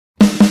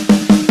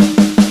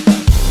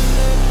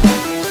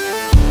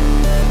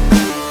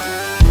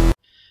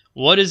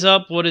What is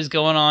up? What is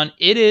going on?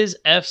 It is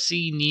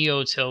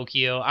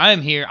FCneoTokyo. I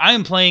am here. I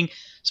am playing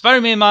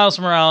Spider-Man Miles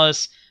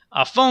Morales.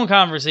 A phone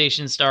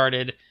conversation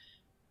started.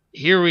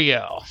 Here we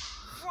go.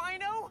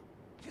 Rhino?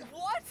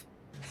 What?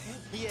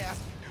 Yeah.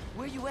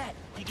 Where you at?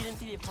 You get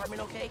into the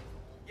apartment okay?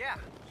 Yeah,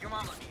 your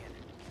mom let me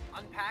in.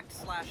 Unpacked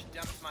 /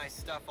 dumped my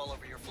stuff all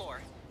over your floor.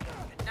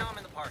 And now I'm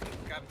in the park,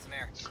 grabbing some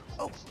air.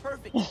 Oh,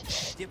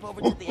 perfect. Dip over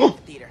to the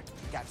amphitheater.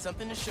 Got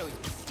something to show you.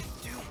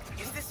 Dude,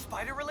 is this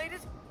spider related?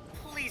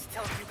 Please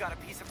tell me you got a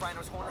piece of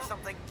Rhino's horn or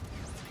something.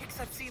 The pics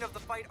I've seen of the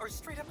fight are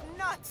straight up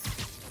nuts.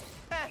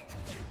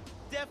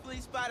 Definitely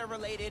spider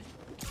related.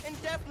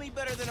 And definitely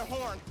better than a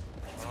horn.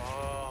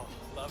 Oh,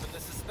 loving the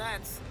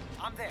suspense.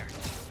 I'm there.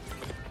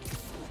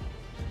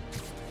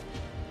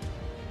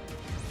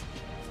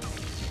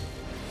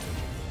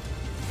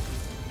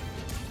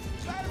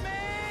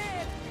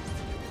 Spider-Man!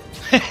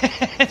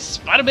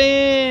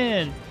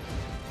 Spider-Man!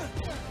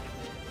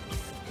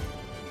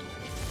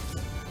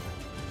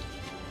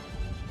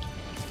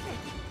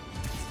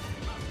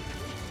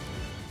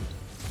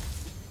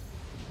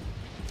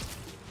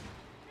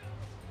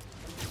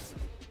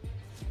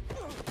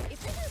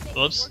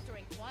 Whoops.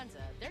 During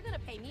Kwanzaa, they're gonna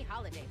pay me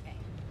holiday pay.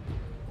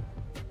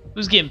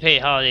 Who's getting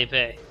paid holiday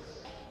pay?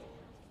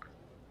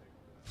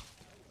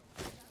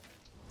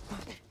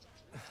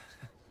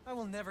 I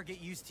will never get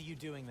used to you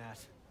doing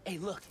that. Hey,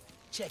 look.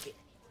 Check it.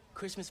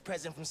 Christmas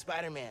present from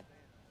Spider-Man.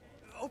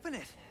 Open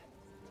it.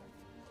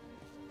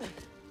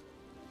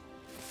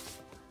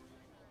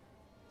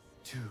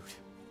 Dude,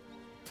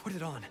 put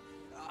it on.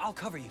 I'll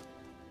cover you.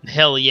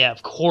 Hell yeah,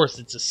 of course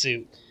it's a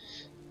suit.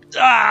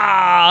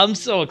 Ah, I'm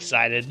so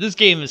excited. This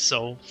game is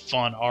so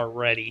fun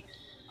already.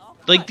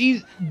 Like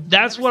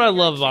that's what I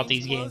love about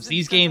these games.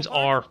 These games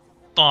are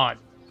fun.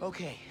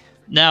 Okay.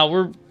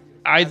 Now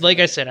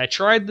like I said, I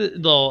tried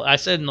I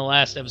said in the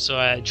last episode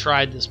I had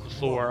tried this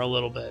before a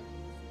little bit.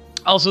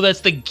 Also,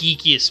 that's the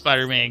geekiest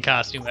Spider-Man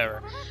costume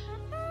ever.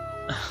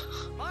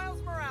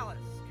 Miles Morales,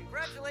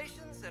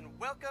 congratulations and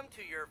welcome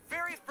to your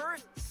very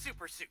first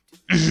super suit.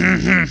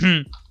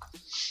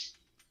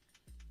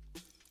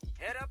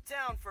 Head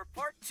uptown for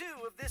part 2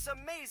 of this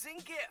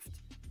amazing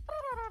gift.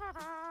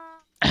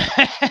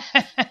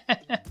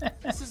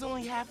 This is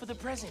only half of the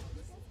present.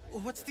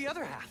 What's the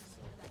other half?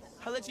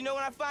 I'll let you know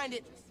when I find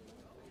it.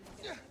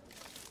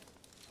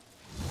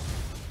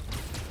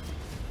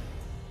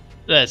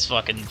 That's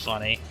fucking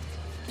funny.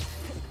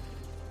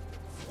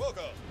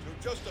 Welcome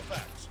to Just the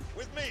Facts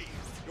with me,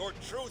 your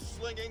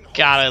truth-slinging.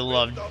 God, I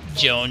love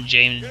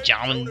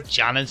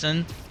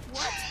Jonathan.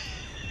 What?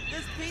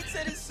 Does Pete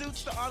said his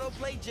suits to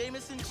autoplay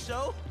Jameson's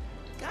show?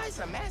 Guy's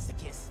a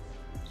masochist.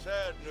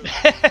 Sad news,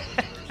 listeners.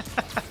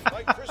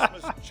 My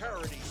Christmas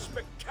charity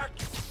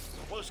spectacular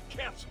was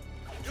canceled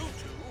due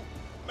to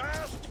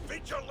masked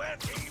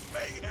vigilante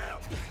mayhem.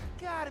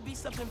 Gotta be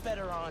something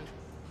better on.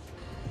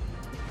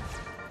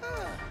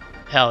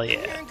 Hell I'm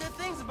yeah. hearing good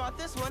things about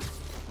this one.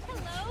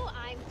 Hello,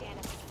 I'm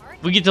Dana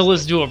Hart. We get to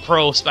listen to a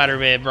pro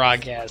Spider-Man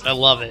broadcast. I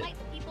love it. Like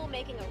people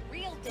making a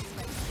real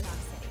difference in our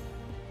city.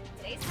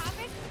 Today's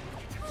topic?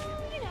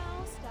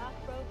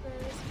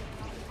 Stockbrokers,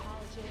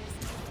 colleges,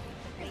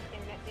 great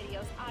internet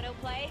videos,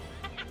 autoplay.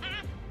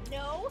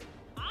 No,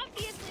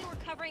 obviously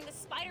we're covering the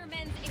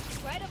Spider-Man's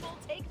incredible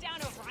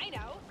takedown of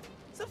Rhino.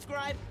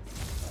 Subscribe.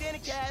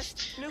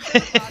 DanaCast. New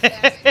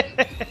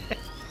podcast.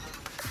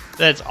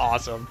 That's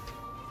awesome.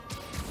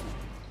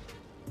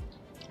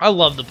 I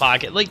love the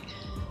pocket. Like,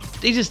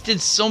 they just did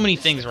so many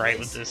things right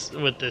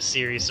with this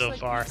series so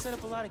far. Set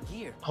up a lot of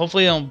gear.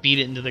 Hopefully they don't beat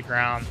it into the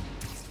ground.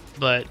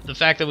 But the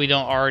fact that we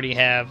don't already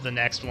have the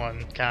next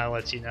one kind of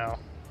lets you know.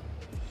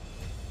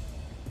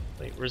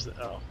 Wait, where's the...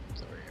 Oh,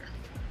 it's over here.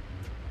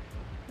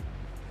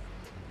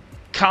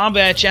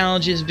 Combat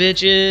challenges,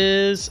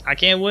 bitches! I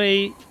can't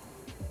wait.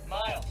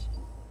 Miles,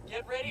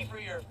 get ready for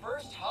your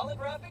first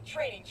holographic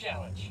training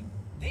challenge.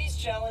 These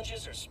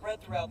challenges are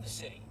spread throughout the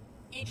city.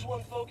 Each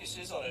one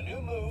focuses on a new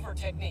move or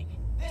technique.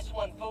 This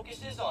one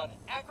focuses on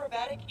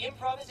acrobatic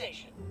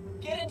improvisation.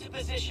 Get into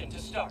position to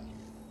start.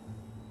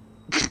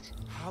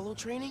 Hollow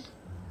training?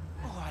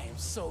 Oh, I am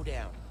so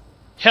down.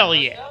 Hell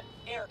First yeah. up,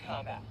 air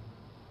combat.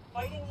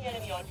 Fighting the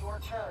enemy on your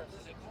terms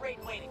is a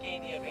great way to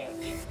gain the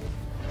advantage.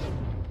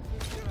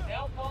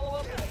 Now follow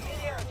up with a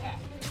mid-air attack.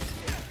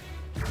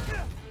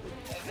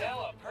 And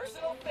now a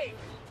personal favorite,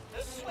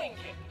 the swing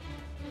kick.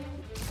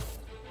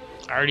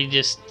 I already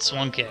just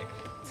swung kick.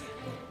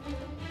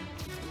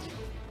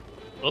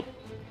 Oop.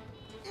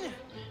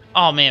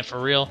 Oh man,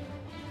 for real.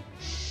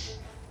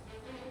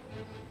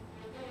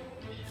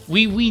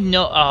 We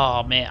know.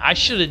 Oh man, I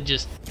should have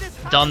just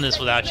done this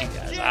without you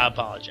guys. I With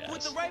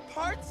apologize. the right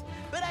parts,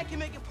 but I can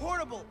make it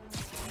portable.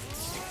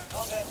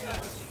 Combat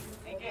strategy.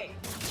 Engage.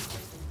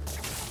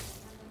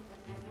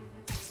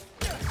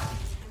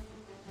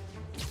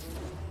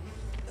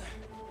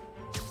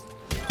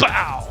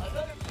 Bow.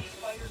 Another key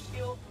fighter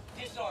skill,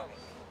 disarming.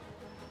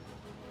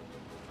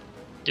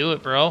 Do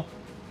it, bro.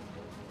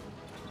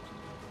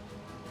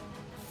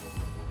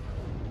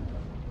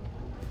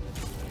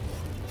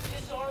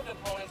 Disarmed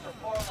opponents are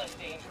far less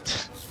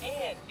dangerous,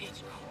 and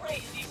it's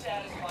crazy satisfying.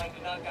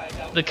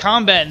 The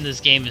combat in this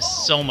game is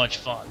so much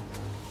fun.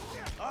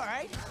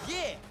 Alright,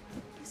 yeah.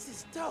 This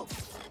is dope.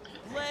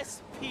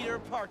 Bless Peter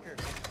Parker.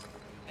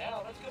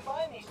 Now let's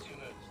combine these two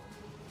moves.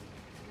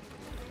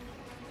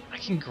 I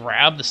can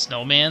grab the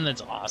snowman.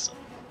 That's awesome.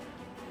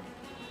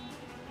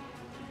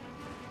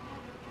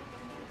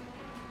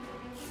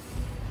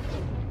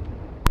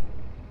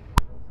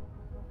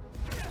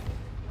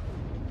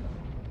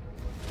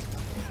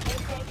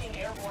 Attacking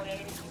airborne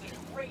enemies is a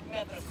great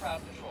method of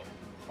crowd control.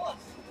 Plus,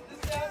 the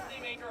sounds they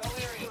make are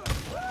hilarious.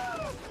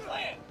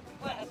 Plan,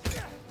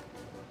 classic.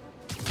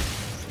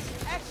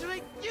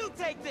 Actually, you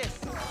take this.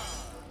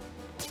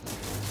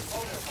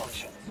 Owner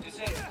function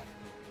disabled.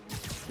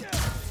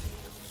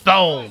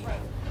 Boom.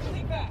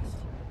 Really fast.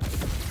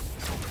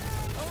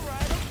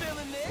 Alright, I'm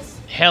feeling this.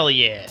 Hell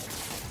yeah.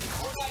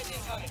 More guys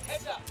incoming.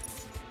 Heads up.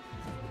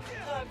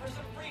 Time for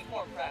some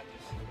freeform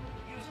practice.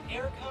 Use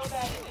air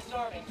combat and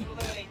disarming to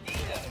eliminate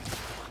these enemies.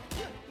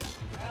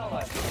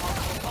 Analyze the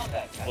possible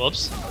combat patterns.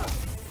 Whoops.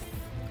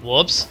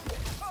 Whoops.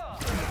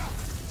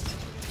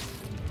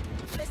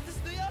 Is this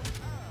the up?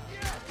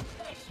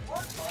 Nice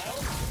work,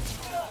 Miles.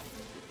 Good up.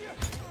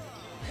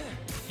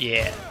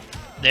 Yeah.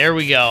 There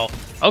we go.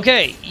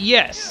 Okay,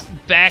 yes.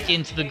 Back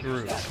into the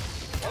groove.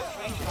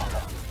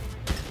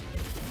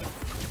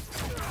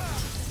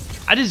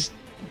 I just...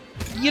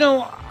 You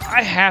know,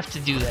 I have to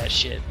do that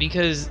shit.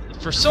 Because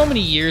for so many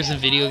years in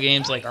video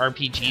games, like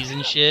RPGs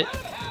and shit,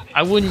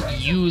 I wouldn't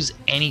use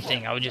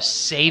anything. I would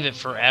just save it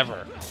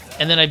forever.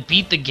 And then I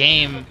beat the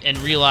game and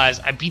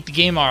realized I beat the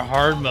game on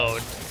hard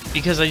mode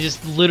because I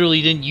just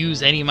literally didn't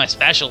use any of my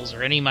specials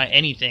or any of my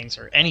anythings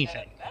or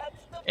anything.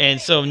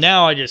 And so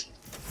now I just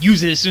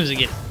use it as soon as I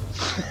get it.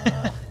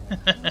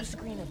 Blue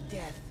screen of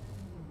death.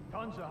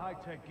 Tons of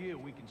high-tech gear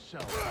we can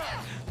sell.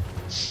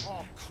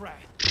 Oh,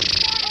 crap.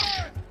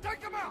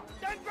 Take him out!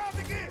 Then grab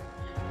the gear!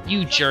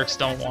 You jerks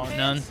don't want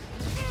none.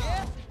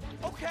 Yeah?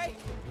 Okay,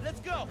 let's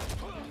go.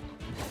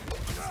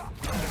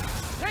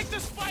 Take the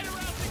spider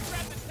out and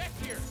grab the tech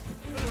gear.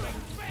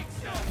 Fake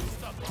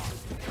stuff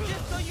on.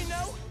 Just so you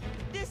know,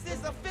 this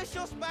is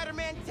official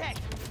Spider-Man tech.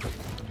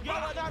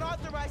 Y'all are not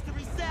authorized to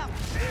resell.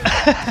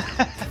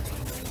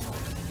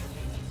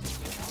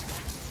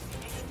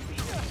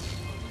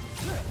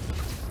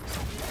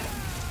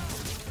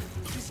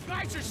 These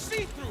guys are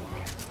see-through.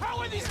 How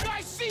are these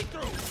guys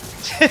see-through?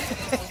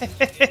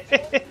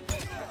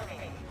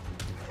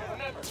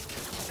 Remember,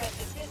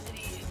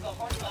 specificity is the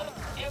heart of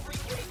every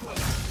great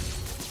quiz.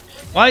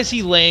 Why is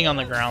he laying on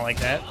the ground like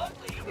that? Oh,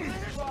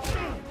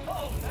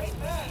 nice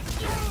pass.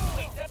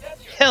 Wait,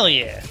 that's your Hell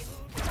yeah.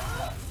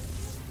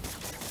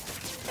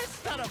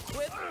 It's not a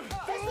whip.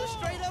 It's a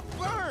straight up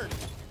burn.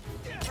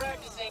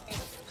 practicing.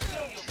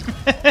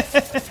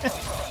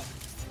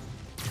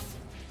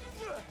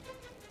 Soon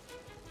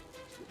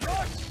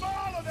You're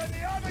smaller than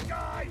the other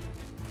guy!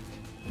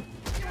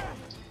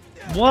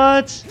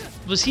 What?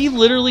 Was he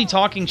literally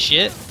talking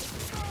shit?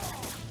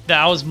 That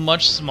I was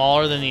much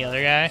smaller than the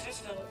other guy?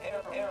 System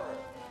error.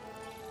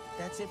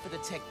 That's it for the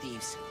tech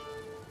thieves.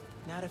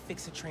 Now to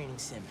fix a training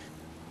sim.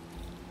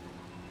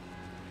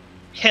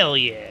 Hell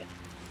yeah.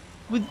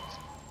 With,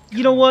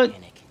 you know what?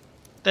 Panic.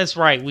 That's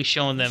right, we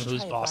showing them Let's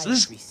who's try a boss.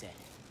 virus This reset.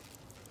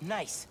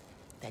 Nice.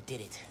 That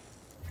did it.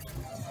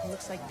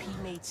 Looks like Pete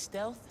made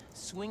stealth,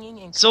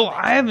 swinging, and so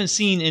combat I haven't challenges.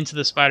 seen Into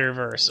the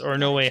Spider-Verse or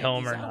No Way Check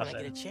Home these or out when I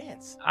nothing. get a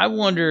chance. I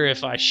wonder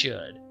if I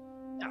should.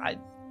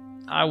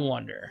 I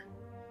wonder.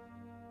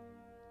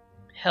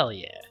 Hell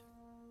yeah.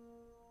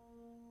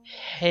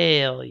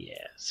 Hell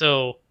yeah.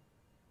 So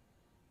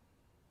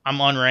I'm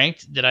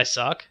unranked. Did I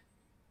suck?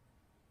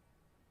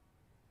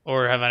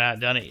 Or have I not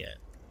done it yet?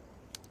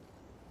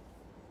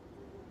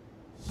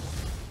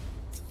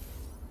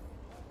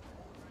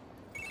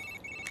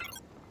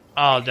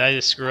 Oh, did I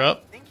just screw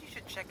up? I think you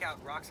should check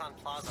out Roxxon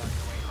Plaza on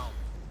your way home.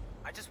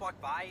 I just walked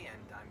by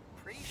and I'm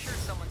pretty sure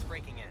someone's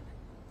breaking in.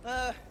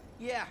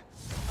 Yeah.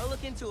 I'll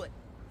look into it.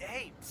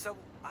 Hey, so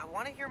I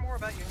want to hear more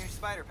about your new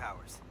spider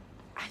powers.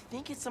 I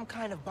think it's some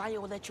kind of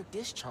bioelectric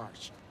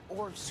discharge.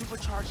 Or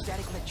supercharged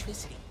static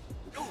electricity.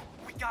 Ooh,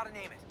 we gotta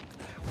name it.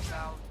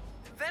 How about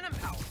Venom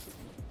Power?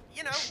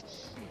 You know.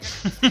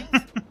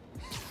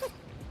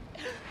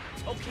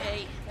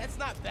 Okay, that's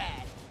not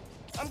bad.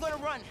 I'm gonna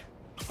run.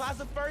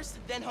 Plaza first,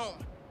 then home.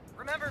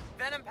 Remember,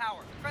 Venom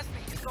Power. Trust me,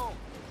 it's gold.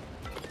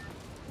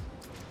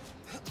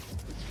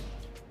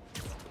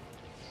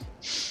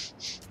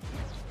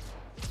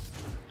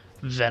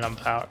 Venom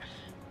power.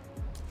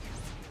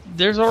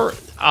 There's our...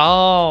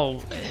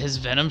 Oh, has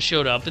Venom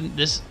showed up in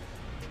this...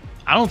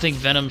 I don't think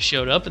Venom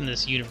showed up in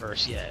this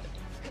universe yet.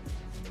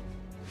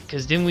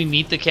 Because didn't we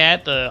meet the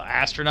cat, the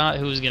astronaut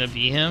who was going to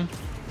be him?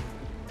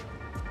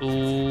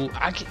 Ooh,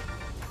 I can...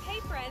 Hey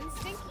friends,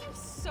 thank you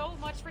so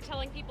much for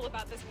telling people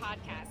about this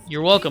podcast.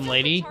 You're welcome, We took the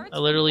lady. charts I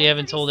literally from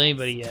haven't told 136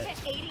 anybody yet.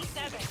 to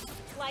 87.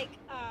 Like,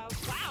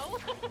 wow.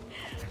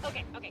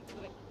 Okay, moving.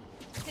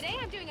 Today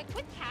I'm doing a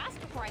quick cast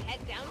before I head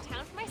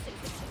downtown for my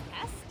citizenship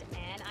test,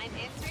 and I'm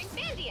answering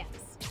fan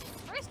DMs.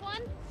 First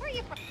one, where are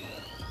you from?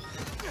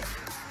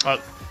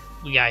 Oh,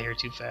 we got here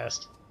too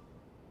fast.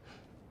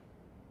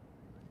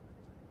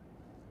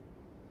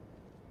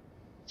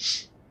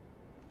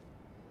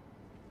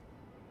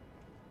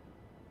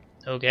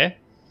 Okay.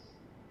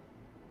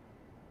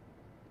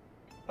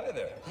 Hi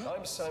there,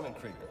 I'm Simon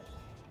Krieger,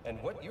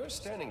 and what you're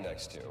standing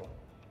next to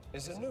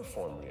is a new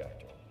form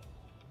reactor.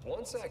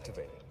 Once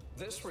activated,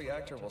 this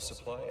reactor will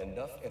supply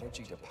enough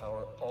energy to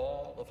power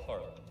all of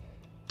Harlem.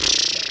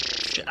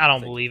 I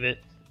don't believe it.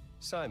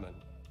 Simon,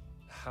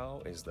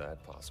 how is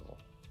that possible?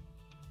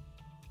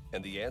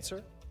 And the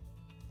answer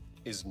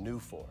is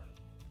Nuform.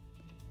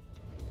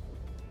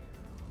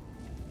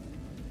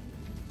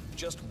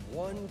 Just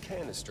one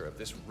canister of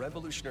this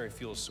revolutionary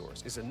fuel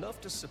source is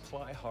enough to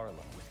supply Harlem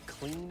with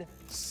clean,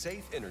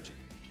 safe energy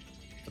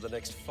for the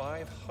next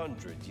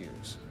 500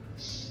 years.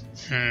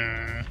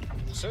 Soon,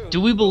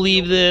 Do we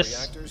believe we'll build this?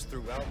 reactors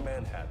throughout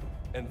Manhattan,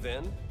 and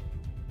then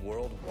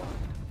worldwide.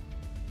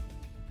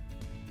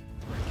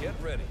 Get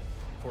ready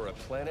for a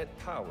planet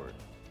powered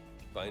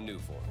by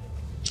Nuform.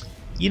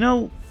 You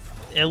know,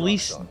 at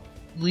least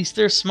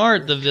they're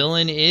smart. The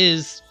villain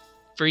is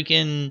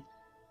freaking,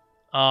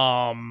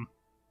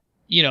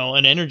 you know,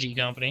 an energy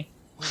company.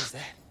 What is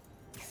that?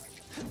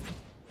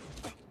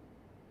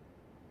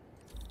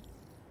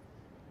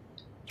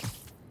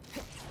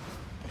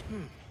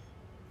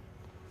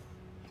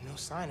 No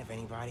sign of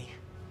anybody.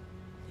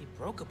 They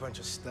broke a bunch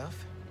of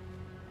stuff.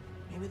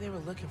 Maybe they were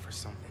looking for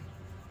something.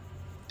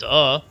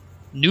 Duh.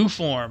 New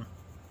form.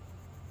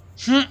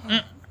 They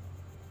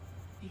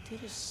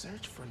did a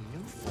search for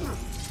new form.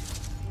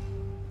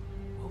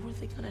 What were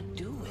they gonna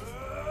do with it?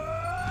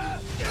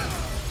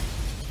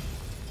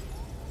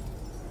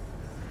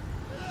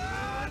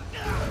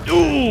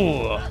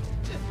 Ooh.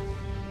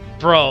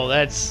 Bro,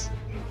 that's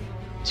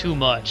too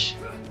much.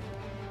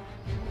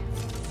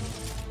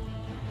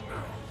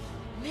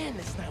 Man,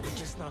 this night would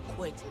just not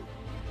quit.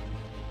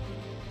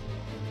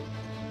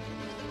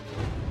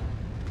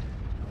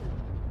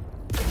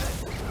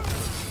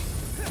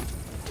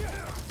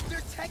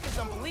 Their tech is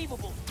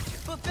unbelievable,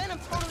 but Venom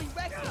totally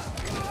wrecked it.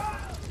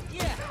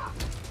 Yeah,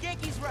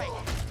 Yankee's right.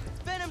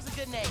 Venom's a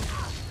good name.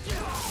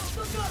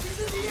 Look up, he's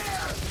in the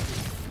air!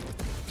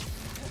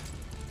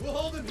 We'll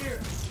hold him here.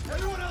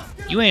 Everyone else,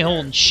 get You ain't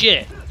holding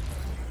shit.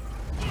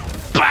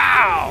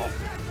 Bow!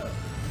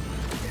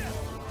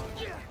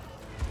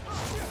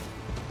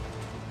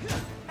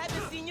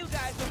 Haven't seen you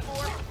guys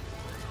before.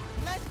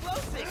 Nice glow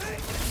stick.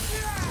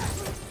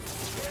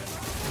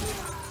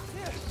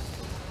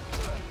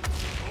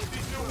 Hope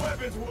these new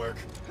weapons work.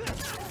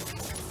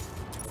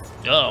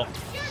 Uh-oh.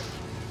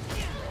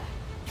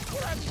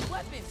 What are these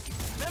weapons?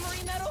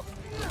 Memory metal?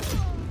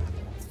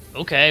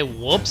 Okay,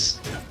 whoops.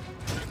 I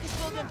can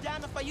slow them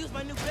down if I use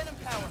my new Venom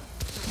power.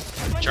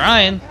 My new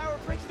Trying. Venom power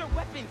breaks their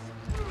weapons.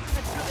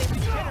 Until they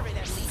regenerate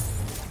at least.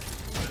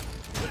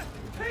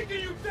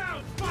 Taking you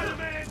down,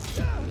 Spider-Man!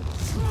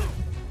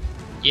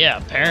 Yeah,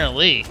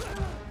 apparently.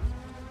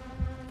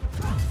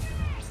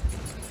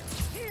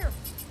 Here!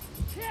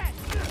 Catch!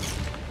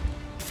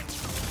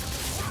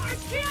 I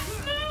can't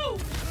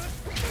move!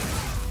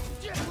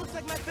 It looks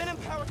like my Venom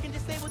power can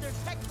disable their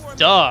tech for me.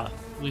 Duh.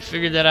 We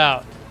figured that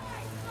out.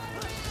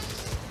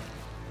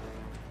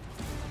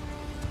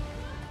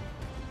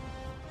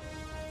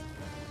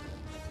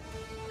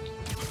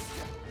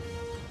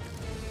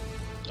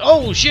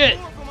 Oh, shit!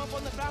 Four from up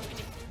on the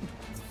balcony.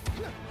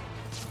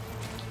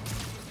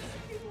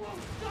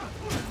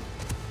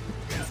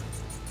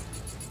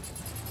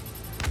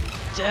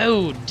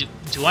 Dude,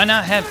 do I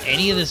not have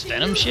any of this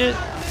Venom shit?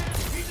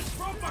 He just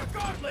broke my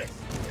gauntlets!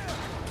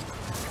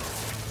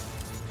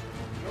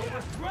 No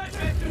regret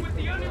messing with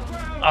the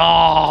underground!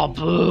 Oh,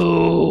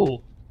 boo!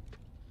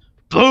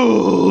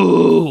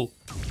 Boo!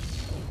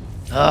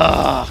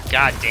 Oh,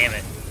 god damn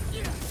it.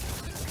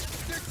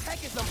 Their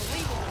tech is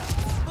unbelievable,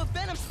 but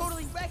Venom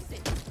totally wrecks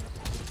it.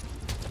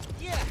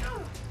 Yeah,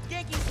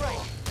 Yankee's right.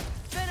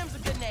 Venom's a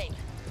good name.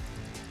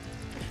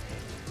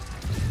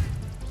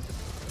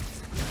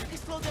 I can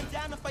slow them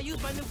down if I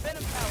use my new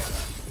Venom power.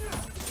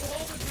 We'll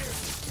hold it here.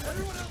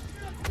 Everyone else,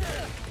 get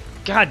up.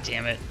 God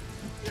damn it.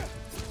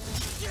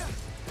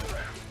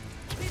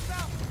 Peace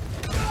out.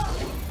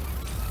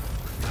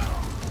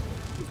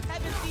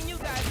 Haven't seen you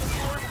guys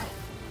before.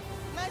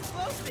 Nice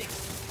glow stick.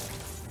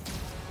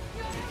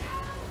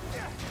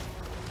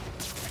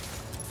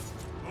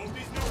 Hope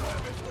these new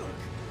weapons work.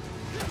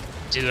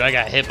 Dude, I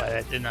got hit by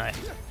that, didn't I?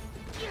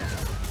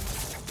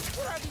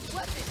 What are these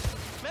weapons?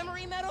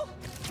 Memory metal?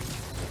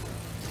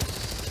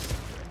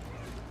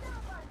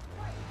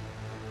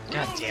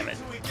 God damn it.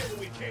 Till we get what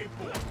we came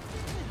for.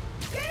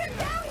 Get him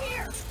down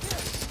here!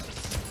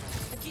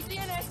 Aquí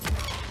tienes.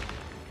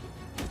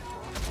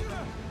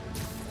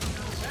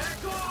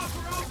 Back off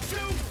or I'll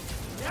shoot!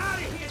 Get out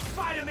of here,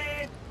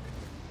 Spider-Man!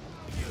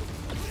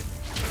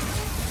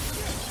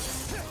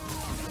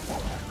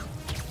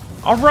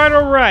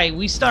 Alright,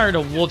 we started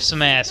to whoop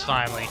some ass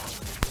finally.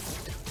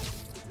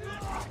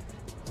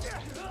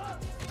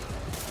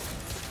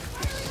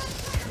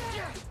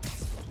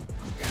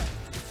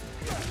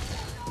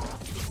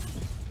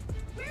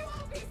 We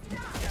won't be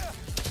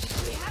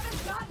stopped! We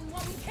haven't gotten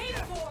what we came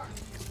for!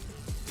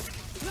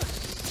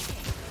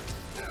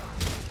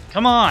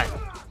 Come on! I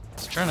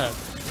was trying to...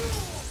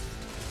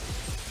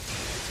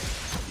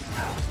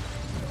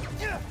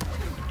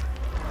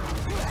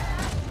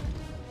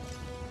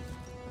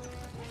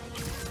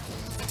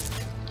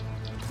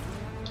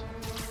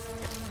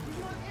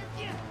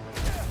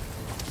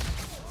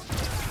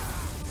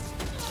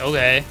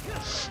 Okay.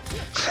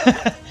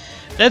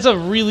 That's a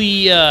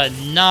really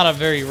not a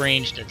very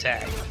ranged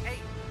attack. Hey,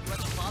 you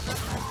want some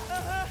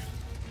pasta?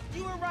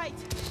 You were right.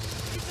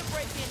 It's a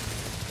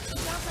break-in.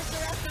 Sounds like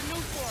they're after new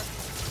form.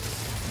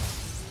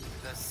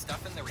 The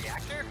stuff in the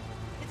reactor?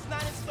 It's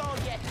not installed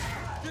yet.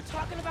 They're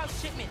talking about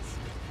shipments.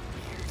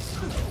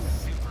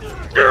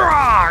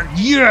 Ah, I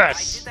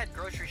yes! did that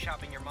grocery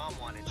shopping your mom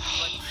wanted. But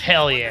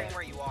Hell I'm yeah. wondering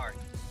where you are.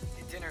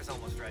 The dinner's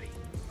almost ready.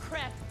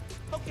 Crap.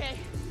 Okay,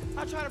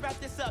 I'll try to wrap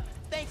this up.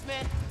 Thanks,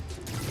 man.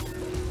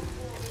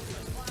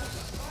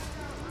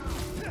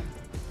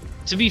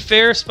 To be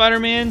fair,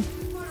 Spider-Man,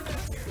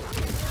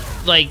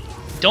 like,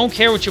 don't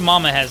care what your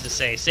mama has to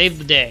say. Save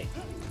the day.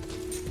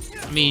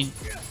 I mean,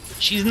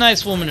 she's a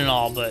nice woman and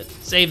all, but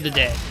save the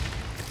day.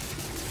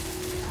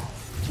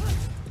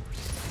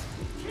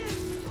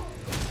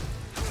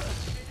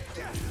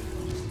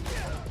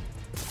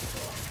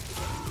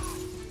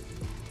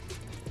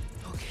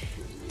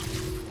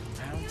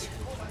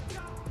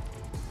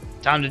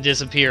 Time to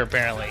disappear,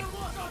 apparently.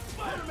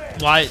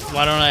 Why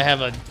don't I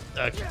have a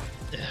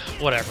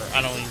whatever,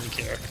 I don't even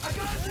care.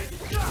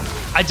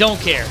 I don't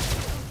care.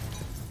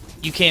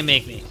 You can't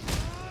make me.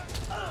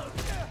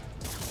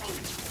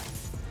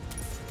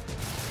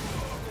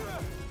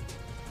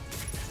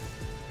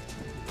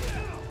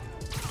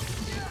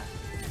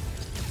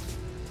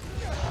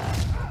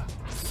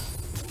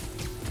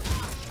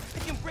 They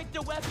can break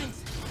their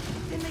weapons.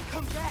 Then they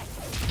come back.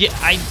 Yeah,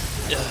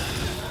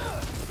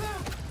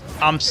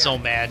 I'm so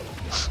mad.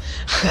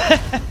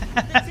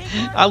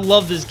 I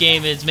love this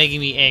game and it's making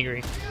me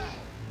angry.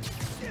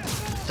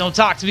 Don't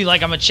talk to me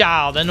like I'm a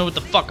child. I know what the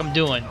fuck I'm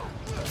doing.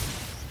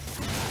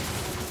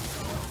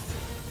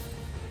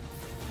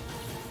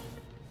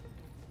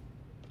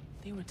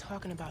 They were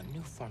talking about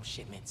new form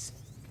shipments.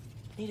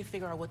 I need to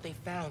figure out what they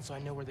found so I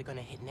know where they're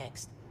gonna hit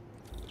next.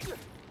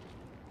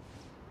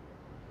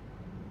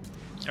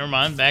 Never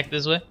mind, back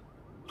this way.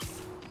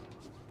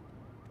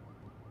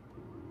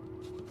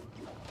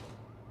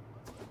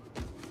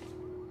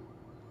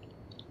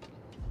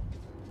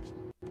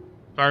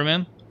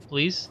 Spider-Man,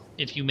 please,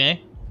 if you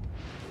may.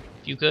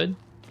 If you could.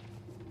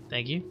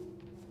 Thank you.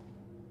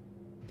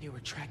 They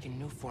were tracking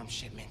new form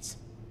shipments.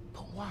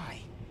 But why?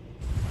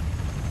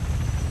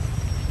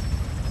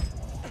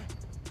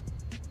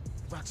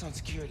 Rock's on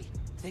security.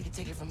 They can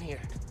take it from here.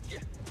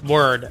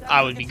 Word,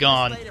 I would be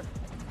gone.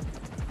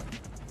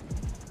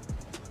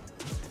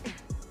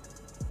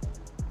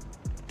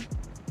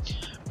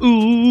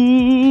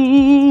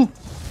 Ooh.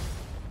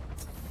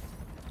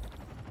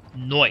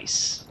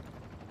 Nice.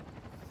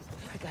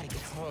 I gotta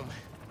get home.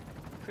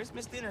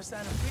 Christmas dinner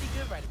sounding pretty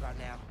good right about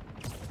now.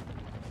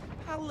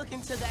 I'll look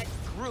into that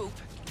group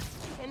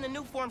and the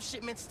new form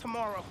shipments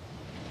tomorrow.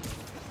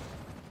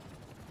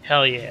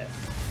 Hell yeah.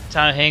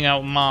 Time to hang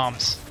out with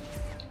moms.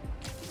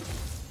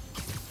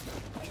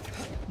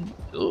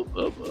 Oop,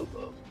 oop, oop,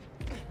 oop.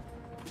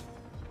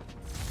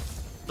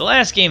 The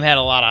last game had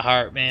a lot of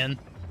heart, man.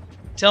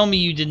 Tell me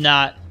you did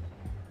not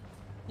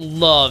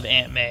love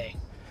Aunt May.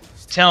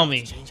 Tell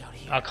me.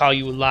 I'll call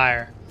you a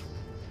liar.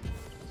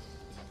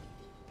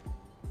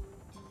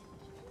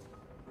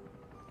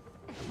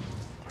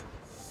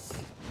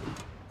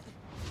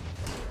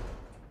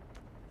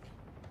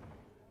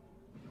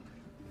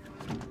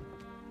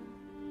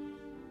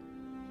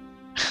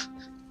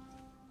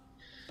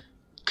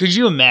 Could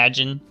you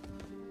imagine?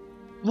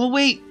 Well,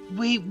 wait.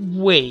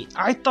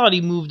 I thought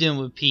he moved in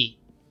with Pete.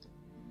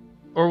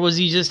 Or was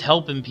he just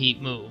helping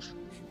Pete move?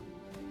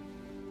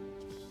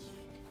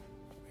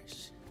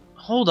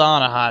 Hold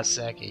on a hot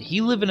second.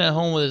 He living at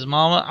home with his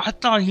mama? I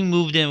thought he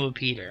moved in with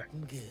Peter.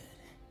 Good.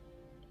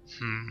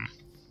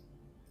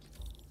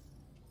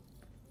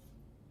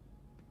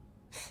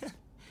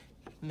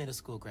 Middle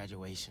school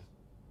graduation.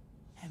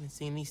 Haven't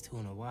seen these two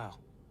in a while.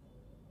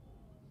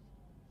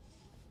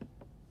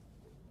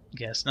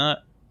 Guess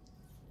not.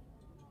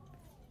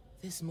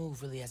 This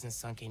move really hasn't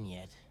sunk in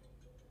yet.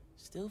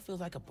 Still feels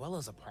like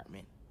Abuela's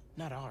apartment,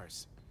 not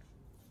ours.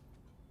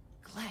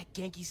 Glad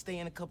Genki's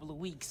staying a couple of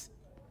weeks.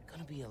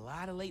 Gonna be a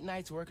lot of late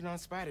nights working on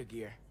spider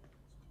gear.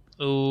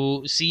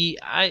 Oh, see,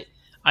 I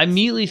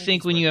immediately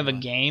think when you have a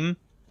game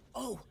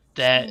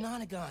that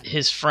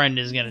his friend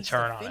is going to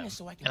turn on him.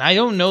 And I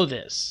don't know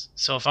this,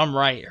 so if I'm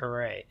right,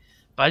 hooray.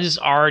 But I just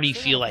already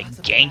feel like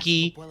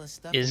Genki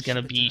is going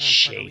to be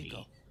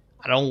shady.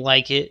 I don't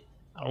like it.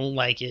 I don't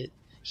like it.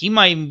 He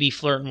might even be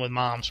flirting with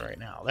moms right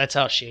now. That's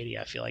how shady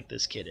I feel like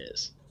this kid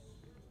is.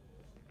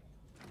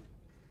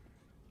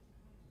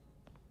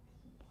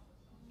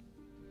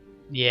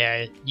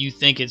 Yeah, you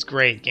think it's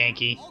great,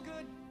 Genki. All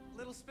good.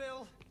 Little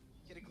spill.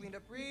 Get it cleaned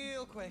up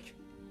real quick.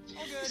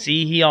 All good.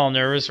 See, he all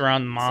nervous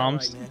around the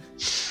moms.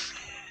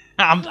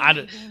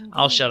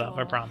 I'll shut up,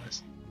 I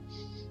promise.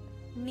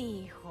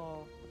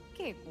 Mijo,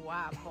 qué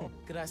guapo.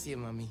 Gracias,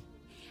 mami.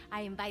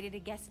 I invited a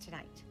guest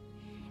tonight.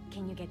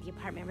 Can you get the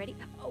apartment ready?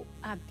 Oh,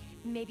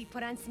 maybe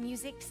put on some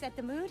music, set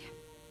the mood?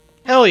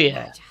 Hell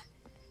yeah.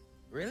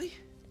 Really?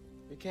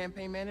 Your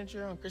campaign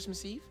manager on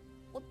Christmas Eve?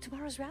 Well,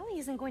 tomorrow's rally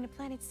isn't going to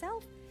plan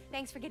itself.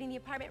 Thanks for getting the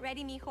apartment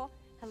ready, mijo.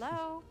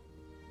 Hello?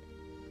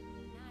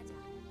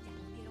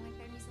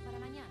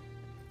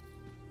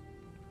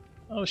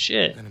 Oh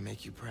shit. I'm gonna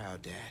make you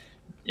proud, Dad.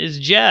 It's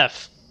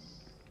Jeff.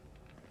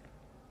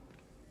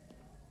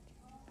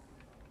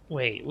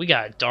 Wait, we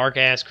got a dark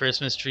ass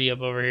Christmas tree up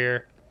over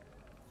here.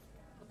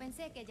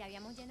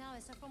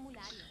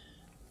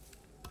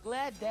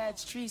 Glad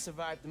Dad's tree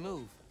survived the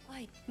move.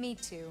 Why, me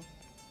too.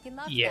 He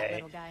loved that Yay.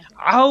 little guy.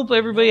 I hope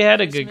everybody No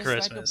had a good Christmas like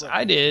a Christmas.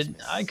 Brooklyn I did.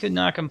 Christmas. I could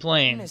not I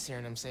complain. miss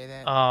hearing him say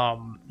that.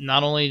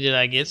 Not only did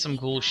I get some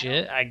cool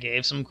shit, I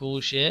gave some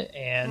cool shit,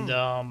 and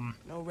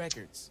No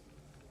records.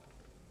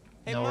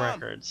 Hey, no Mom,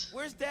 records.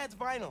 where's Dad's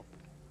vinyl?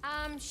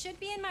 Should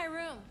be in my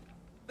room.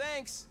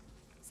 Thanks.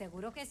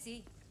 Seguro que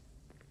sí.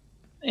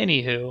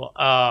 Anywho,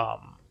 I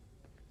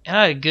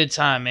had a good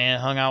time, man.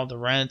 Hung out with the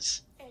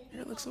Rents.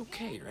 It looks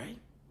okay, right?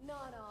 No,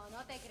 no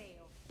te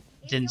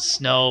creo. Didn't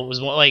snow. It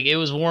was like it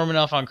was warm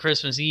enough on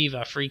Christmas Eve.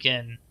 I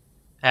freaking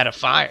had a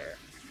fire.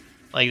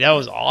 Like that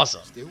was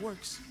awesome. Still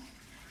works.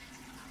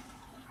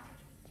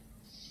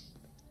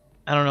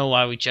 I don't know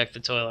why we checked the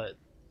toilet.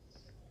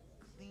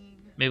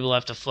 Maybe we'll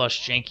have to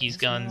flush Genki's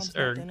guns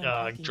or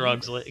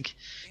drugs.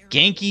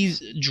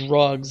 Genki's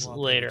drugs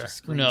later.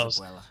 Who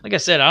knows? Like I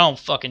said, I don't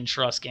fucking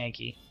trust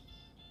Genki.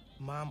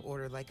 Mom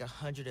ordered like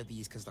 100 of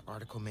these because the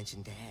article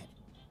mentioned Dad.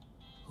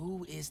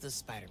 Who is the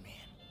Spider-Man?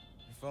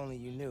 If only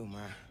you knew,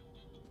 Ma.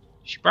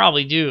 She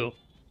probably do.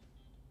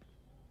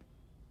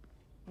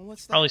 And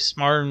what's that? Probably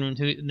smarter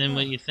than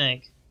what you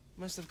think.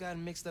 Must have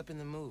gotten mixed up in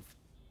the move.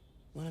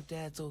 One of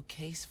Dad's old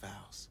case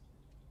files.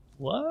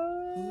 What?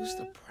 Who's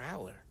the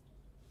Prowler?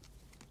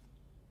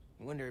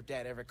 I wonder if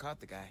Dad ever caught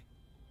the guy.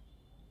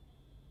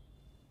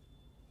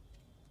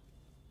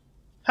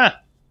 Huh.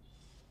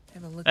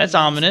 Have a look That's at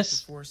the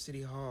ominous. before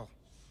City Hall.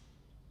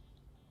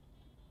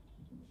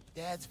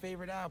 Dad's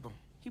favorite album.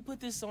 He put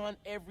this on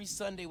every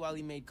Sunday while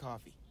he made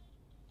coffee.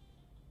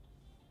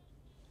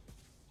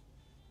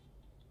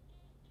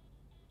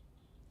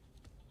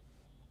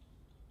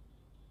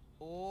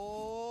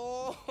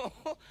 Oh,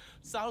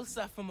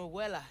 salsa from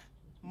abuela.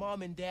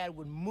 Mom and Dad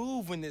would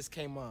move when this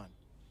came on.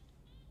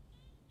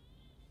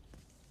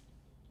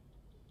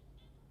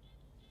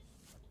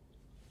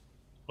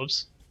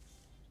 Whoops.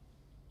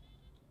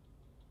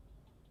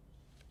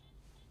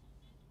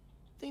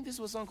 I think this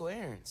was Uncle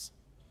Aaron's.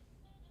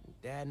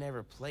 Dad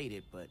never played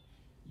it, but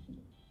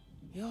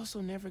he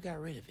also never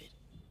got rid of it.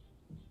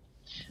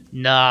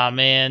 Nah,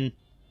 man.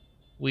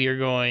 We are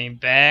going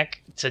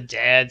back to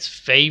Dad's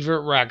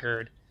favorite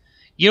record.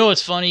 You know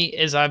what's funny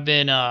is I've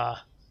been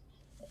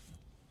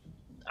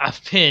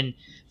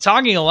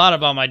talking a lot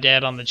about my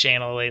dad on the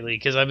channel lately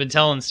because I've been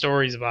telling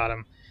stories about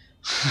him.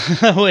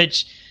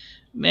 Which,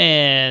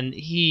 man,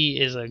 he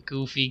is a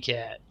goofy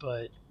cat,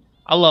 but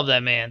I love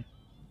that man.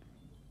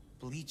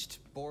 Bleached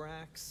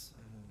borax,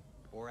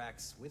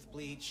 borax with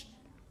bleach,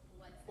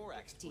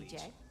 borax bleach.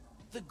 TJ?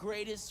 The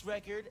greatest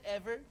record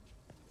ever?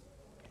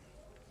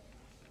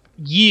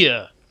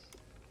 Yeah.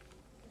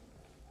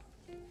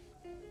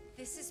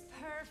 This is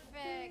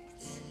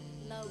perfect.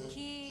 Low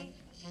key.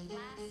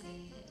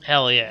 Classy.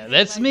 Hell yeah.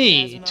 That's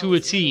me to a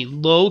T.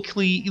 Low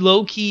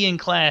key and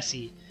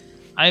classy.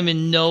 I'm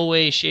in no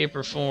way, shape,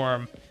 or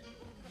form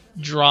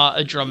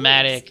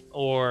dramatic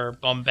or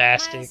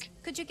bombastic Miles,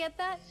 could you get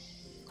that?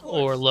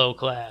 or low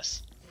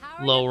class.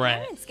 How are Low your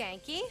rent. parents,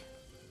 Genki?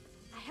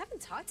 I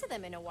haven't talked to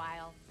them in a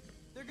while.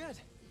 They're good.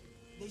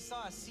 They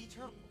saw a sea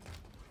turtle.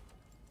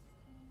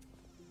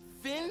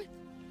 Finn?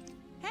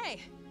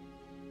 Hey,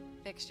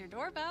 fixed your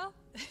doorbell.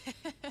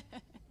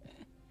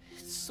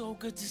 It's so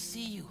good to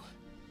see you.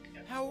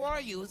 How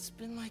are you? It's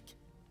been like...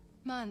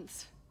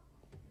 Months.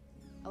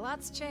 A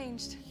lot's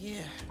changed.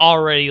 Yeah.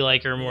 Already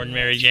like her more than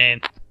Mary Jane.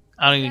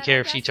 I don't even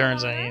care if she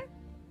turns on you.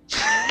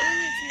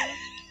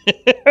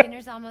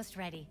 Dinner's almost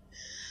ready.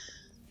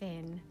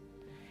 Finn,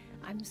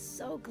 I'm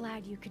so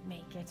glad you could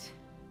make it.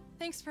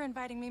 Thanks for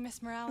inviting me,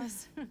 Miss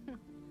Morales.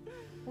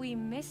 We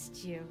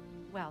missed you.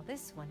 Well,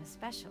 this one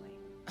especially.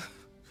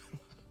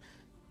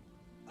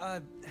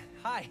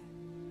 Hi.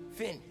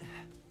 Finn,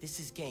 this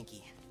is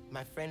Genki,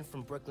 my friend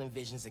from Brooklyn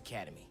Visions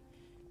Academy.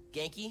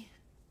 Genki,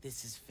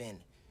 this is Finn,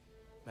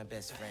 my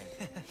best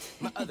friend.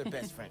 My other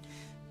best friend.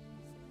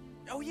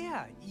 Oh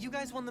yeah, you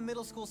guys won the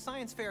middle school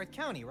science fair at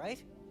County,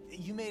 right?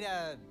 You made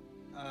a,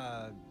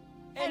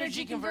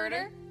 Energy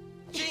converter?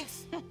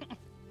 Jinx!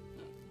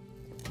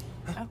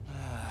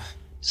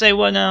 Say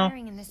what now?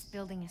 Wiring in this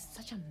building is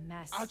such a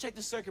mess. I'll check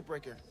the circuit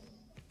breaker.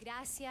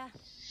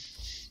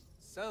 Gracias.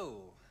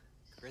 So,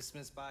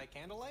 Christmas by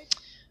candlelight?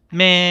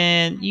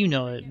 Man, you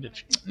know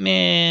it.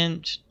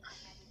 Man.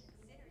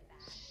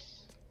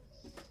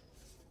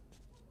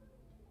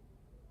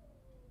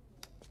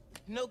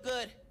 No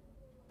good.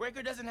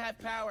 Breaker doesn't have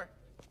power.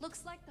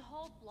 Looks like the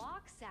whole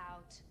block's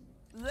out.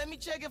 Let me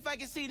check if I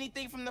can see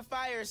anything from the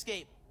fire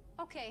escape.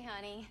 Okay,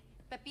 honey,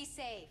 but be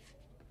safe.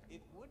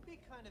 It would be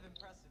kind of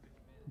impressive if you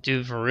managed.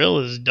 Dude, for real,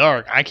 it's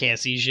dark. I can't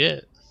see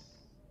shit.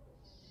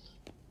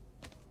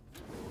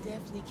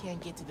 Definitely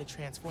can't get to the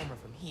transformer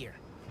from here.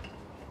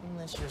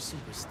 Unless you're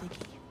super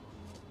sticky.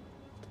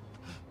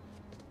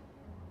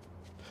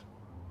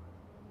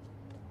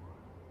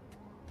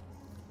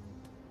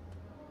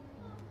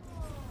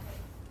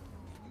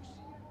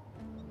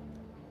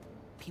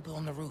 People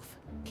on the roof.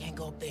 Can't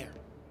go up there.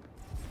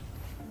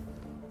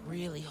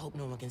 Really hope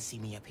no one can see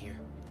me up here.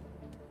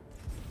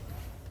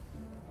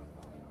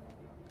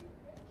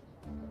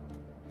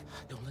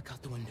 Don't look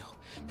out the window.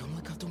 Don't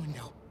look out the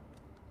window.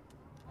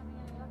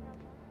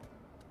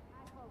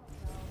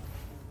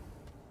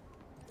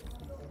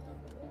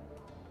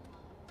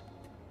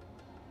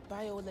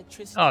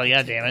 Bioelectricity. Oh,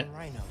 yeah, damn it.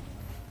 Rhino.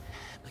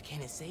 But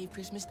can it save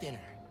Christmas dinner?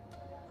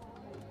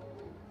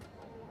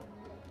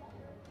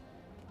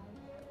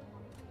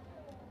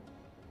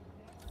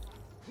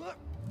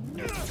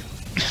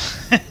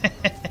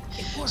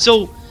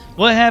 So,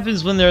 what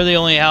happens when they're the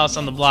only house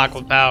on the block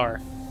with power?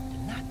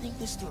 Did not think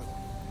this through.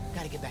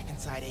 Gotta get back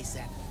inside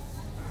ASAP.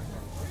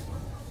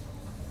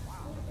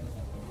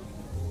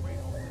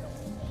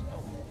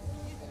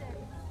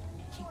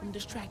 Keep him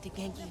distracted,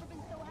 Genki.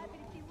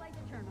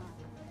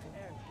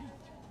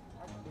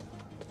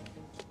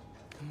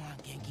 Come on,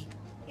 Genki.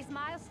 Is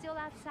Miles still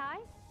outside?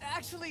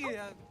 Actually,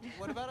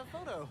 what about a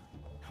photo?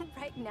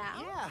 Right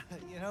now? Yeah,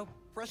 you know,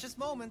 precious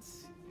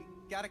moments.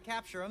 Gotta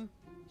capture them.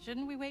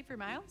 Shouldn't we wait for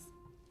Miles?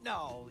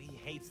 No, he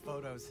hates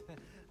photos.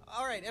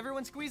 All right,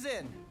 everyone squeeze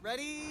in.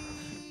 Ready?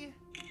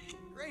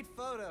 Great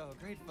photo,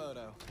 great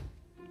photo.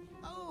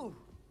 Oh,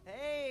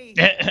 hey.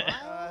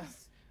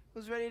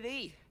 Who's ready to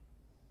eat?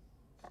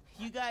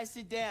 You guys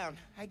sit down.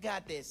 I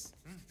got this.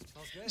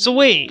 So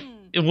wait,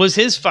 it was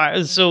his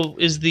fire. So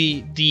is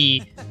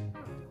the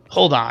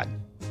hold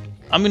on.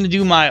 I'm gonna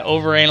do my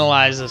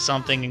overanalyze of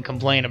something and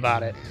complain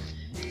about it.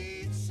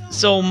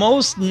 So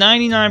most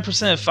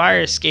 99% of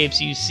fire escapes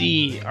you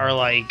see are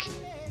like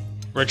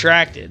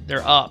retracted.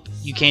 They're up.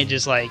 You can't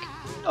just like,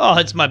 oh,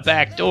 it's my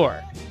back door,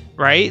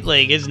 right?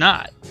 Like it's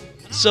not.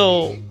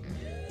 So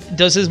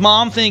does his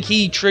mom think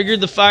he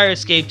triggered the fire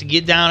escape to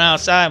get down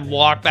outside and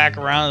walk back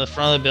around to the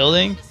front of the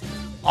building?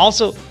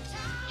 Also,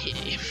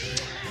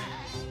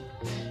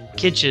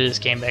 kid should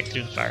just came back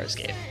through the fire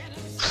escape.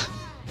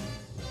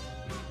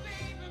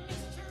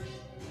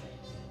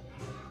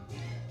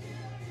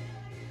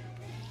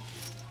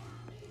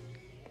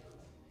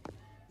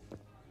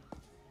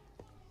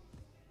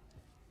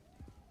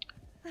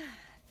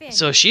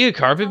 So is she a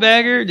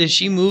carpetbagger? Did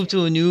she move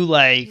to a new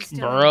like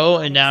borough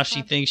and now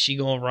she thinks she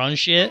gonna run I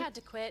shit? had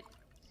to quit,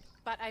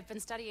 but I've been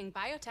studying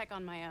biotech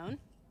on my own.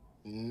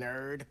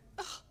 Nerd.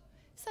 Ugh,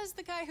 says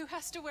the guy who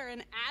has to wear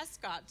an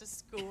ascot to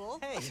school.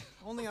 Hey,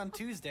 only on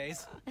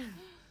Tuesdays.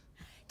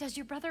 Does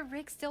your brother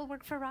Rick still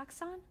work for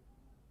Roxxon?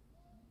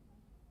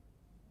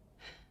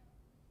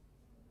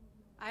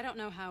 I don't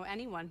know how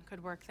anyone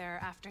could work there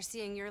after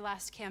seeing your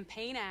last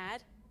campaign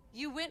ad.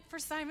 You went for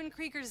Simon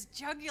Krieger's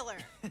jugular.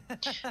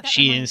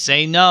 She didn't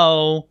say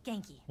no.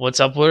 Genki.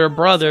 What's up with her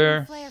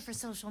brother? Flair for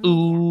social media.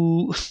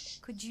 Ooh.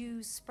 Could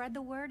you spread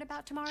the word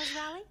about tomorrow's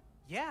rally?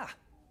 Yeah,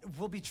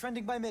 we'll be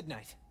trending by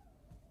midnight.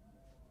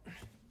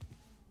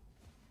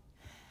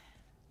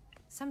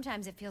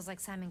 Sometimes it feels like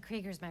Simon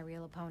Krieger's my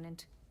real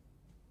opponent.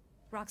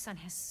 Roxxon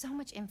has so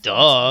much influence.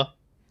 Duh.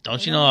 Don't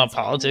They you know how answer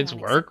to politics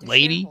anyone work, except their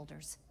lady?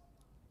 shareholders.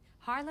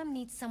 Harlem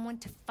needs someone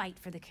to fight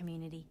for the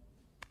community.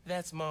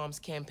 That's Mom's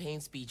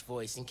campaign speech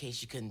voice, in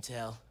case you couldn't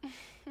tell.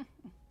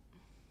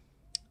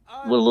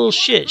 What a little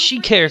shit. She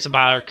cares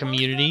about her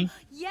community.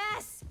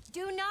 Yes!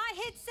 Do not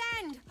hit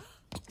send!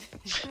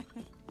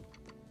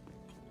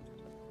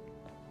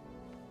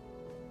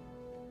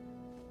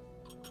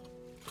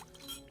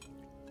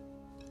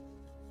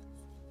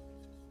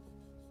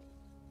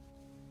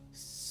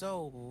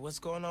 So, what's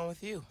going on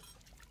with you?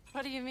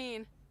 What do you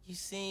mean? You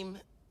seem,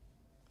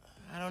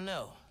 I don't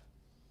know,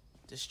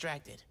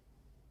 distracted.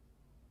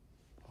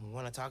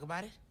 Want to talk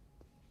about it?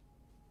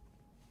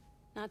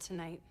 Not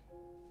tonight.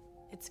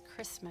 It's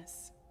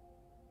Christmas.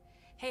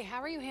 Hey,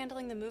 how are you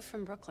handling the move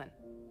from Brooklyn?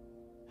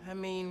 I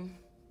mean,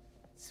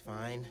 it's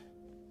fine.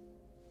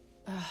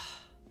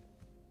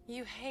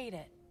 You hate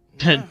it.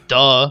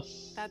 Duh.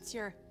 That's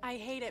your I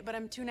hate it, but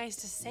I'm too nice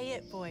to say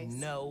it voice.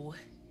 No,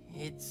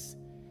 it's...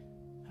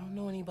 I don't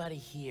know anybody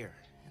here,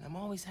 and I'm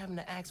always having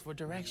to ask for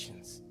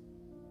directions.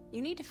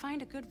 You need to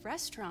find a good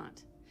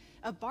restaurant.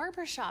 A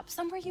barber shop,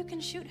 somewhere you can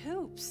shoot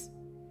hoops.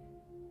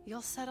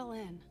 You'll settle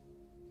in.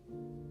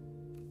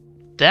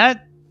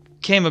 That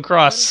came What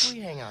across. if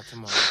we hang out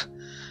tomorrow?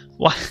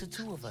 What? Just the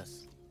two of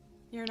us.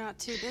 You're not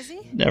too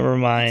busy? Never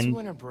It's mind.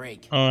 winter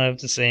break. I don't have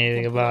to say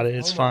anything We'll put about off it.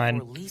 It's homework for fine.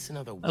 at least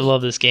another I week.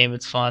 love this game.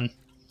 It's fun.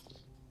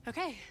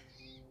 Okay.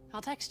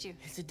 I'll text you.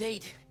 It's a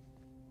date.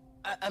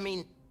 I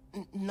mean,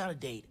 not a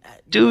date.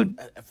 Dude,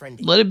 a friend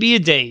date. let it be a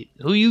date.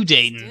 Who you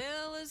dating?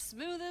 Still as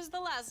smooth as the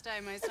last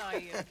time I saw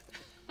you.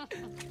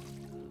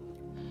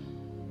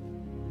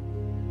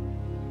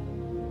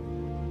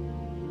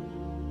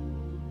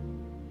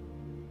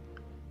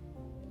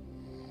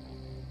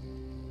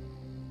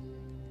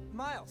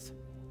 Miles,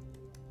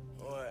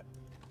 What?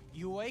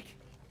 you awake?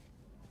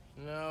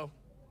 No.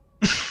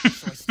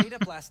 So I stayed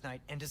up last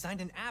night and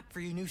designed an app for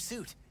your new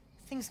suit.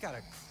 Thing's got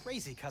a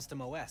crazy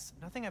custom OS,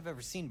 nothing I've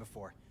ever seen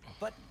before.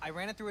 But I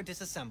ran it through a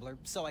disassembler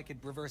so I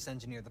could reverse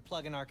engineer the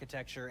plugin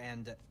architecture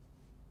and...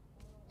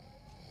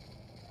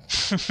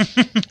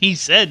 He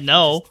said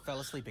no. Just fell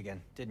asleep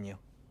again, didn't you?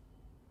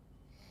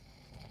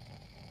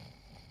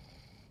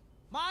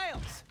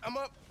 Miles! I'm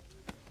up.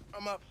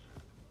 I'm up.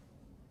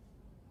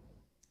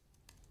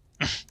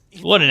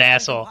 What an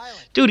asshole.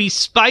 Dude, he's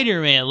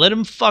Spider-Man. Let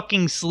him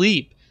fucking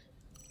sleep.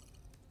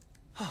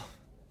 Oh,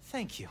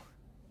 thank you.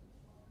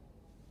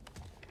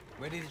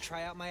 Ready to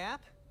try out my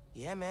app?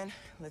 Yeah, man.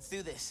 Let's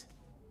do this.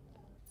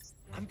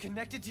 I'm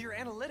connected to your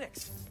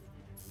analytics.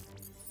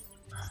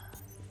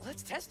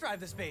 Let's test drive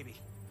this baby.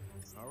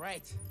 All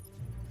right.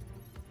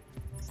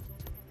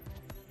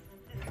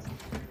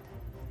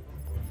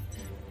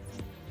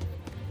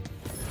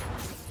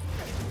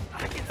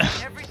 I can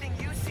see everything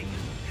you see.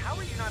 How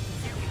are you not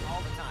puking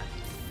all the time?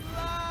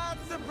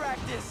 Lots of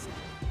practice.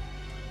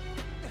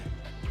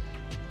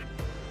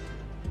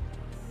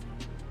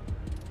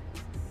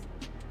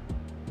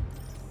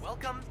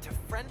 Welcome to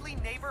Friendly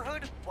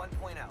Neighborhood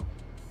 1.0.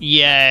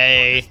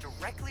 Yay.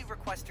 Directly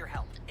request your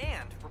help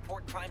and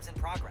report crimes in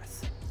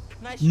progress.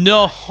 Nice.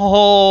 No,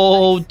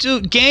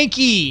 dude,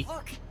 Genki.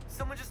 Look,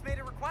 someone just made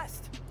a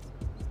request.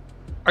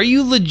 Are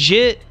you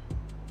legit?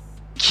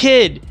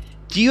 Kid,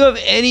 do you have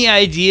any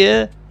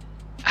idea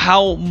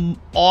how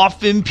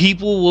often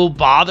people will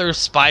bother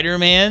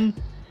Spider-Man?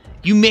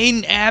 You made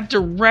an app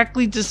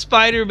directly to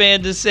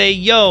Spider-Man to say,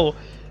 yo,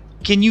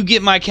 can you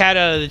get my cat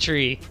out of the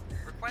tree?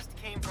 Request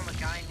came from a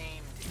guy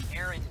named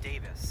Aaron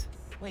Davis.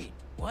 Wait,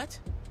 what?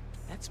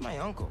 That's my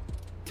uncle.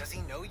 Does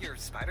he know you're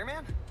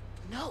Spider-Man?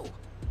 No.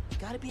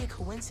 Gotta be a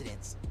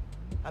coincidence.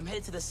 I'm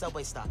headed to the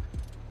subway stop.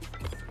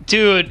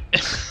 Dude,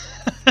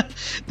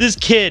 this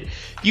kid,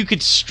 you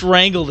could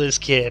strangle this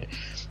kid.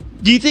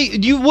 Do you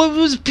think, what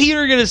was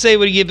Peter gonna say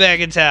when he get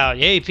back in town?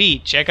 Hey,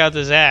 Pete, check out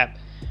this app.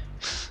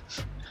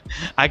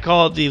 I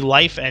call it the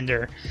Life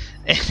Ender.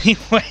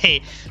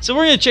 Anyway, so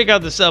we're gonna check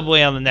out the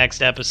subway on the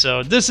next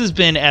episode. This has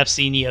been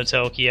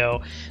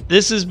FCneoTokyo.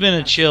 This has been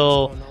a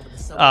chill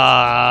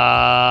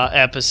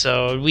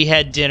episode. We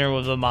had dinner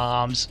with the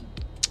moms.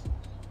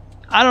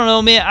 I don't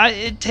know, man.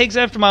 It takes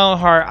after my own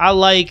heart. I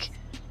like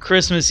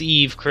Christmas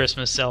Eve,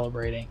 Christmas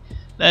celebrating.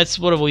 That's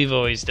what we've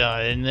always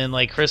done. And then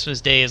like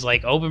Christmas Day is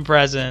like open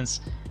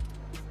presents,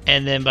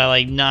 and then by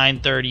like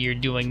 9:30 you're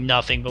doing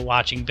nothing but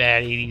watching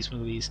bad 80s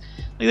movies.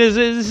 Like this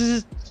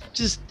is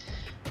just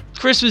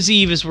Christmas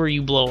Eve is where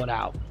you blow it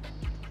out.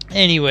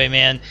 Anyway,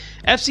 man,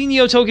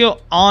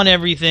 FCneoTokyo on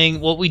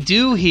everything. What we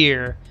do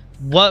here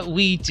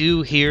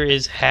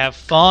is have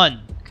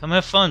fun. Come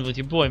have fun with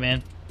your boy,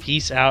 man.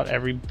 Peace out,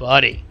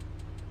 everybody.